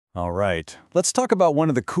All right, let's talk about one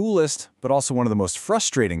of the coolest, but also one of the most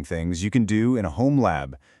frustrating things you can do in a home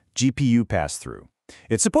lab, GPU pass-through.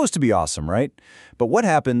 It's supposed to be awesome, right? But what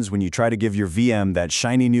happens when you try to give your VM that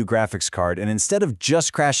shiny new graphics card and instead of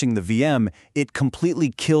just crashing the VM, it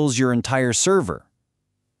completely kills your entire server?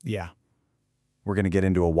 Yeah. We're going to get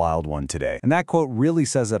into a wild one today. And that quote really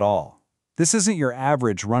says it all. This isn't your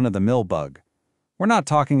average run-of-the-mill bug. We're not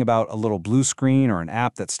talking about a little blue screen or an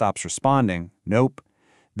app that stops responding. Nope.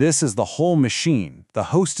 This is the whole machine, the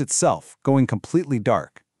host itself, going completely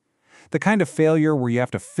dark. The kind of failure where you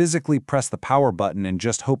have to physically press the power button and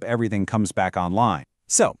just hope everything comes back online.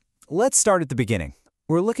 So, let's start at the beginning.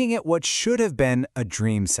 We're looking at what should have been a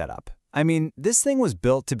dream setup. I mean, this thing was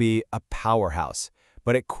built to be a powerhouse,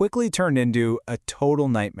 but it quickly turned into a total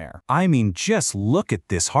nightmare. I mean, just look at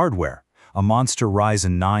this hardware. A monster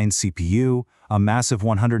Ryzen 9 CPU, a massive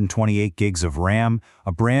 128 gigs of RAM,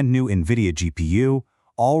 a brand new NVIDIA GPU,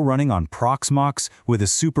 all running on Proxmox with a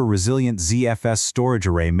super resilient ZFS storage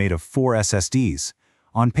array made of 4 SSDs.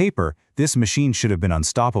 On paper, this machine should have been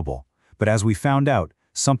unstoppable, but as we found out,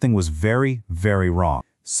 something was very, very wrong.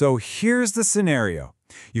 So here's the scenario.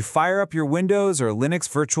 You fire up your Windows or Linux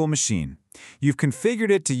virtual machine. You've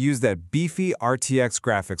configured it to use that beefy RTX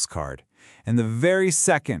graphics card. And the very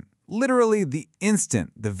second, literally the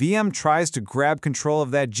instant, the VM tries to grab control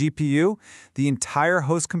of that GPU, the entire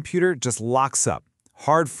host computer just locks up.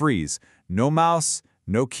 Hard freeze, no mouse,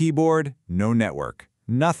 no keyboard, no network.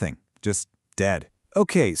 Nothing, just dead.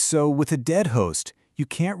 Okay, so with a dead host, you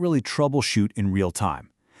can't really troubleshoot in real time.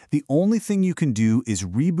 The only thing you can do is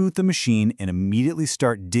reboot the machine and immediately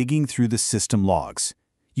start digging through the system logs.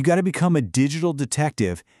 You gotta become a digital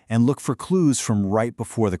detective and look for clues from right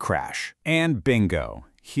before the crash. And bingo,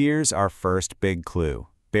 here's our first big clue,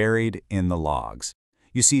 buried in the logs.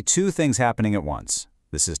 You see two things happening at once.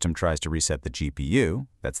 The system tries to reset the GPU,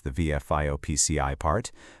 that's the VFIO PCI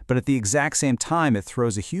part, but at the exact same time it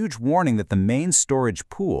throws a huge warning that the main storage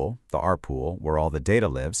pool, the R pool, where all the data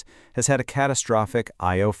lives, has had a catastrophic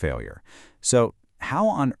I/O failure. So how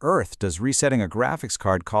on earth does resetting a graphics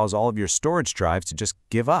card cause all of your storage drives to just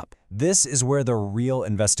give up? This is where the real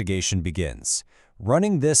investigation begins.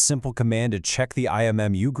 Running this simple command to check the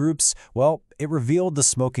IMMU groups, well, it revealed the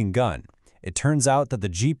smoking gun. It turns out that the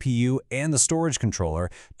GPU and the storage controller,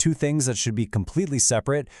 two things that should be completely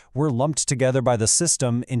separate, were lumped together by the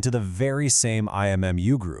system into the very same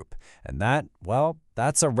IMMU group. And that, well,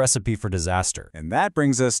 that's a recipe for disaster. And that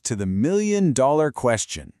brings us to the million-dollar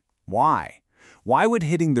question. Why? Why would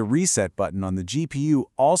hitting the reset button on the GPU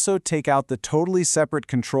also take out the totally separate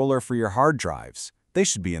controller for your hard drives? They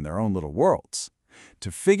should be in their own little worlds.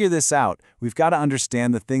 To figure this out, we've got to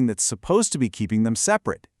understand the thing that's supposed to be keeping them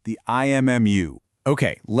separate, the IMMU.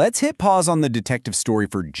 Okay, let's hit pause on the detective story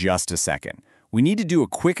for just a second. We need to do a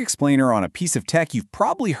quick explainer on a piece of tech you've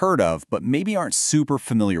probably heard of, but maybe aren't super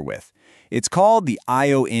familiar with. It's called the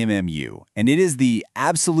IOMMU, and it is the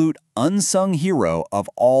absolute unsung hero of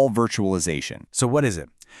all virtualization. So what is it?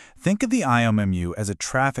 Think of the IOMMU as a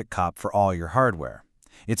traffic cop for all your hardware.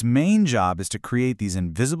 Its main job is to create these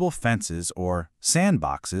invisible fences, or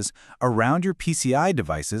sandboxes, around your PCI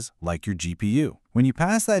devices like your GPU. When you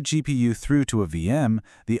pass that GPU through to a VM,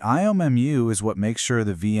 the IOMMU is what makes sure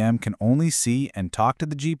the VM can only see and talk to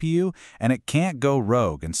the GPU, and it can't go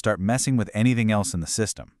rogue and start messing with anything else in the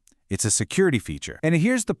system. It's a security feature. And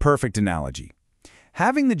here's the perfect analogy.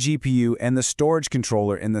 Having the GPU and the storage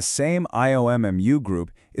controller in the same IOMMU group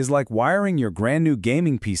is like wiring your brand new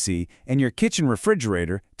gaming PC and your kitchen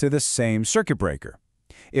refrigerator to the same circuit breaker.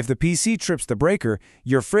 If the PC trips the breaker,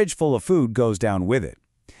 your fridge full of food goes down with it.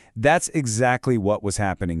 That's exactly what was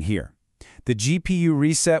happening here. The GPU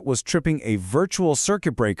reset was tripping a virtual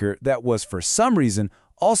circuit breaker that was, for some reason,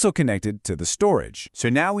 also connected to the storage. So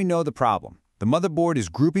now we know the problem. The motherboard is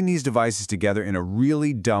grouping these devices together in a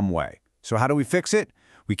really dumb way. So how do we fix it?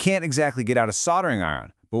 We can't exactly get out a soldering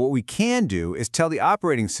iron, but what we can do is tell the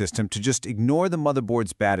operating system to just ignore the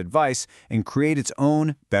motherboard's bad advice and create its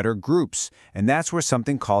own better groups. And that's where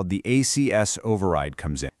something called the ACS override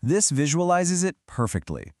comes in. This visualizes it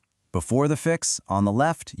perfectly. Before the fix, on the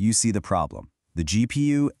left, you see the problem. The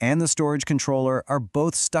GPU and the storage controller are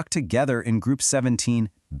both stuck together in group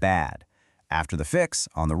 17, bad. After the fix,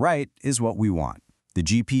 on the right, is what we want. The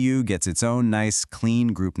GPU gets its own nice,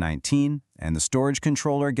 clean group 19, and the storage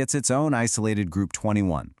controller gets its own isolated group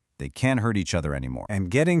 21. They can't hurt each other anymore. And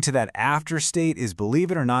getting to that after state is, believe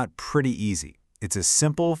it or not, pretty easy. It's a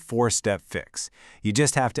simple 4-step fix. You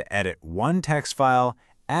just have to edit one text file,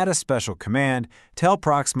 add a special command, tell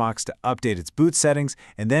Proxmox to update its boot settings,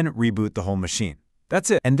 and then reboot the whole machine. That's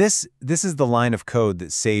it. And this is the line of code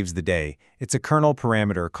that saves the day. It's a kernel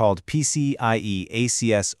parameter called PCIe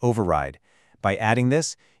ACS override. By adding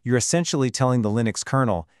this, you're essentially telling the Linux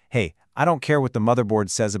kernel, hey, I don't care what the motherboard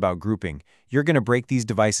says about grouping. You're going to break these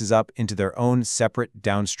devices up into their own separate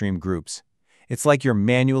downstream groups. It's like you're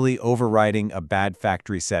manually overriding a bad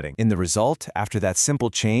factory setting. In the result, after that simple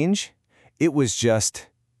change, it was just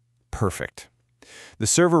perfect. The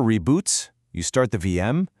server reboots, you start the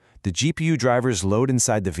VM, the GPU drivers load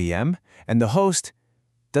inside the VM, and the host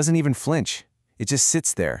doesn't even flinch. It just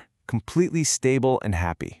sits there, completely stable and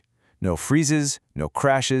happy. No freezes, no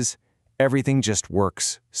crashes, everything just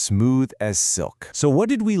works, smooth as silk. So what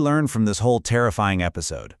did we learn from this whole terrifying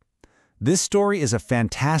episode? This story is a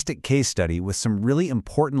fantastic case study with some really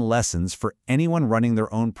important lessons for anyone running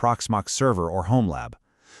their own Proxmox server or home lab.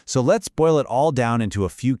 So let's boil it all down into a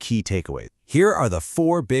few key takeaways. Here are the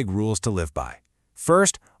 4 big rules to live by.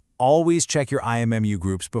 First, always check your IMMU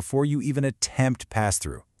groups before you even attempt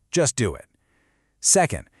pass-through. Just do it.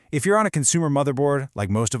 Second, if you're on a consumer motherboard,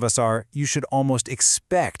 like most of us are, you should almost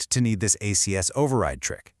expect to need this ACS override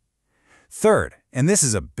trick. Third, and this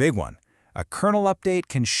is a big one, a kernel update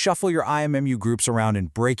can shuffle your IMMU groups around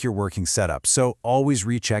and break your working setup, so always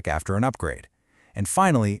recheck after an upgrade. And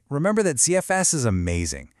finally, remember that ZFS is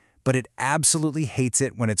amazing, but it absolutely hates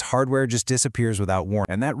it when its hardware just disappears without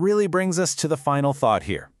warning. And that really brings us to the final thought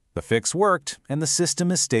here. The fix worked, and the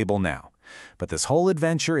system is stable now. But this whole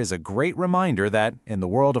adventure is a great reminder that, in the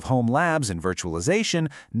world of home labs and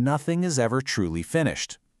virtualization, nothing is ever truly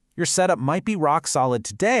finished. Your setup might be rock solid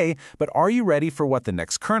today, but are you ready for what the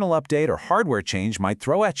next kernel update or hardware change might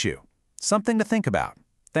throw at you? Something to think about.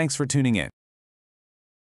 Thanks for tuning in.